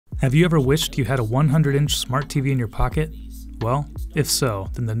Have you ever wished you had a 100-inch smart TV in your pocket? Well, if so,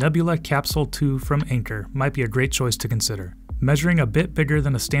 then the Nebula Capsule II from Anker might be a great choice to consider. Measuring a bit bigger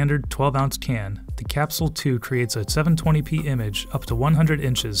than a standard 12-ounce can, the Capsule II creates a 720p image up to 100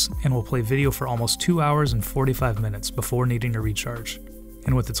 inches and will play video for almost 2 hours and 45 minutes before needing a recharge.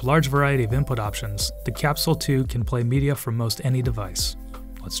 And with its large variety of input options, the Capsule II can play media from most any device.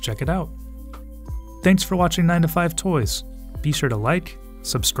 Let's check it out. Thanks for watching 9 to 5 Toys. Be sure to like,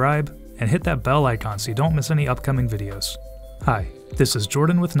 subscribe, and hit that bell icon so you don't miss any upcoming videos. Hi, this is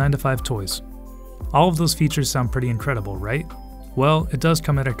Jordan with 9 to 5 Toys. All of those features sound pretty incredible, right? Well, it does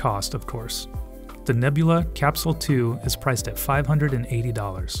come at a cost, of course. The Nebula Capsule II is priced at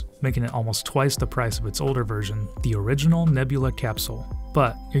 $580, making it almost twice the price of its older version, the original Nebula capsule.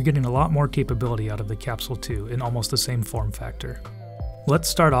 But you're getting a lot more capability out of the Capsule II in almost the same form factor. Let's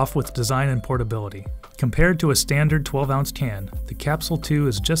start off with design and portability. Compared to a standard 12-ounce can, the Capsule II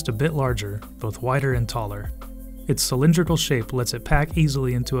is just a bit larger, both wider and taller. Its cylindrical shape lets it pack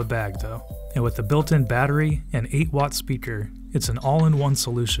easily into a bag though, and with the built-in battery and 8-watt speaker, it's an all-in-one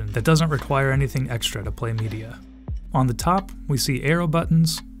solution that doesn't require anything extra to play media. On the top, we see arrow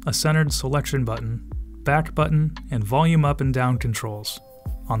buttons, a centered selection button, back button, and volume up and down controls.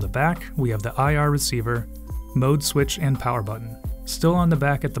 On the back, we have the IR receiver, mode switch, and power button. Still on the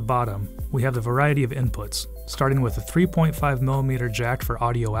back at the bottom, we have the variety of inputs, starting with a 3.5mm jack for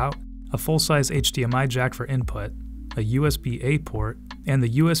audio out, a full-size HDMI jack for input, a USB-A port, and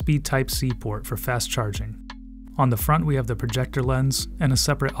the USB Type-C port for fast charging. On the front we have the projector lens and a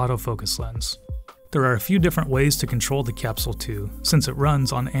separate autofocus lens. There are a few different ways to control the Capsule II since it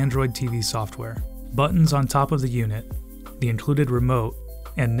runs on Android TV software. Buttons on top of the unit, the included remote,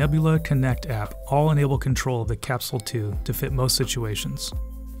 and Nebula Connect app all enable control of the Capsule II to fit most situations.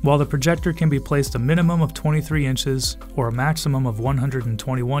 While the projector can be placed a minimum of 23 inches or a maximum of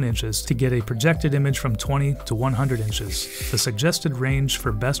 121 inches to get a projected image from 20 to 100 inches, the suggested range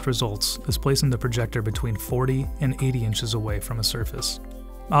for best results is placing the projector between 40 and 80 inches away from a surface.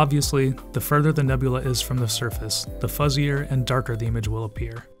 Obviously, the further the nebula is from the surface, the fuzzier and darker the image will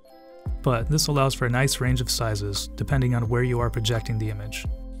appear. But this allows for a nice range of sizes depending on where you are projecting the image.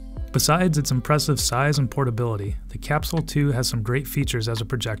 Besides its impressive size and portability, the Capsule II has some great features as a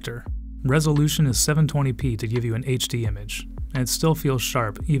projector. Resolution is 720p to give you an HD image, and it still feels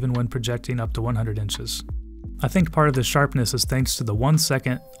sharp even when projecting up to 100 inches. I think part of the sharpness is thanks to the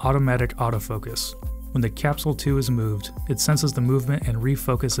 1-second automatic autofocus. When the Capsule II is moved, it senses the movement and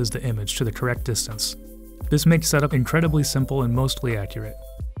refocuses the image to the correct distance. This makes setup incredibly simple and mostly accurate.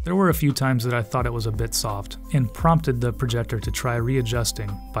 There were a few times that I thought it was a bit soft, and prompted the projector to try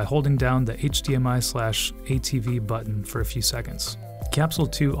readjusting by holding down the HDMI/ATV button for a few seconds. Capsule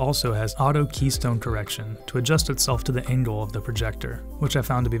II also has auto keystone correction to adjust itself to the angle of the projector, which I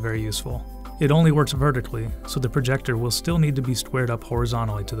found to be very useful. It only works vertically, so the projector will still need to be squared up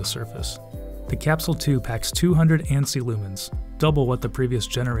horizontally to the surface. The Capsule II packs 200 ANSI lumens, double what the previous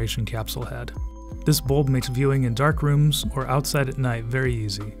generation capsule had. This bulb makes viewing in dark rooms or outside at night very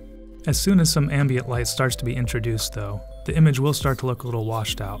easy. As soon as some ambient light starts to be introduced though, the image will start to look a little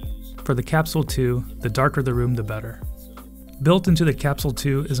washed out. For the Capsule II, the darker the room the better. Built into the Capsule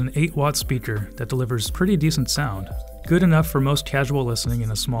II is an 8-watt speaker that delivers pretty decent sound, good enough for most casual listening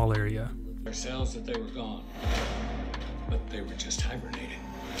in a small area. Ourselves that they were gone, but they were just hibernating.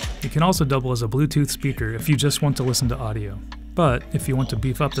 It can also double as a Bluetooth speaker if you just want to listen to audio. But if you want to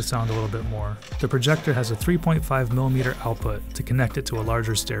beef up the sound a little bit more, the projector has a 3.5mm output to connect it to a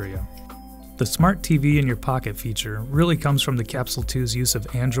larger stereo. The Smart TV in your pocket feature really comes from the Capsule II's use of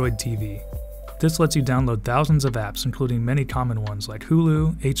Android TV. This lets you download thousands of apps, including many common ones like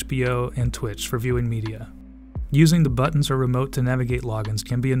Hulu, HBO, and Twitch for viewing media. Using the buttons or remote to navigate logins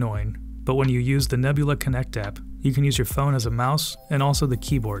can be annoying, but when you use the Nebula Connect app, you can use your phone as a mouse and also the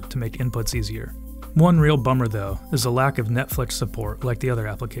keyboard to make inputs easier. One real bummer though is the lack of Netflix support like the other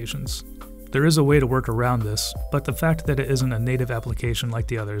applications. There is a way to work around this, but the fact that it isn't a native application like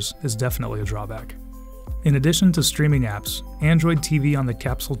the others is definitely a drawback. In addition to streaming apps, Android TV on the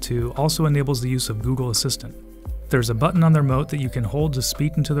Capsule II also enables the use of Google Assistant. There's a button on the remote that you can hold to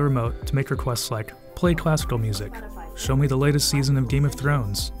speak into the remote to make requests like play classical music, show me the latest season of Game of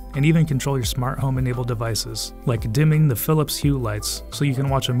Thrones, and even control your smart home enabled devices, like dimming the Philips Hue lights so you can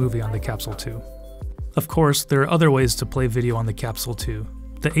watch a movie on the Capsule II. Of course, there are other ways to play video on the Capsule II.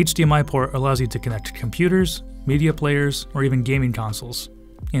 The HDMI port allows you to connect computers, media players, or even gaming consoles.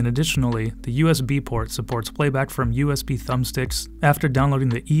 And additionally, the USB port supports playback from USB thumbsticks after downloading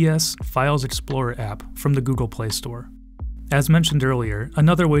the ES Files Explorer app from the Google Play Store. As mentioned earlier,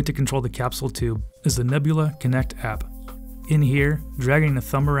 another way to control the Capsule II is the Nebula Connect app. In here, dragging the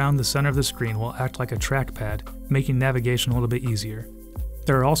thumb around the center of the screen will act like a trackpad, making navigation a little bit easier.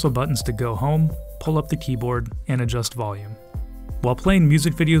 There are also buttons to go home, pull up the keyboard, and adjust volume. While playing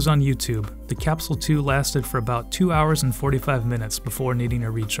music videos on YouTube, the Capsule II lasted for about 2 hours and 45 minutes before needing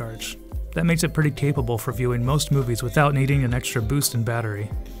a recharge. That makes it pretty capable for viewing most movies without needing an extra boost in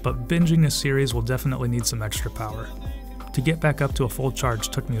battery, but binging a series will definitely need some extra power. To get back up to a full charge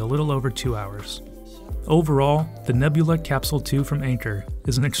took me a little over 2 hours. Overall, the Nebula Capsule II from Anker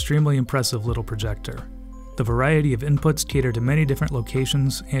is an extremely impressive little projector. The variety of inputs cater to many different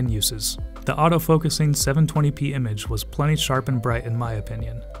locations and uses. The autofocusing 720p image was plenty sharp and bright in my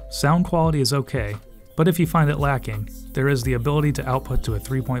opinion. Sound quality is okay, but if you find it lacking, there is the ability to output to a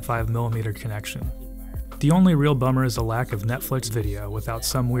 3.5mm connection. The only real bummer is the lack of Netflix video without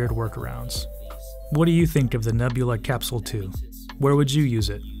some weird workarounds. What do you think of the Nebula Capsule II? Where would you use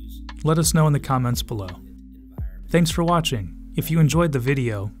it? Let us know in the comments below. Thanks for watching. If you enjoyed the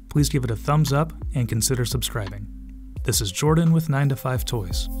video, please give it a thumbs up and consider subscribing. This is Jordan with 9to5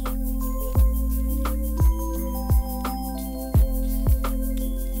 Toys.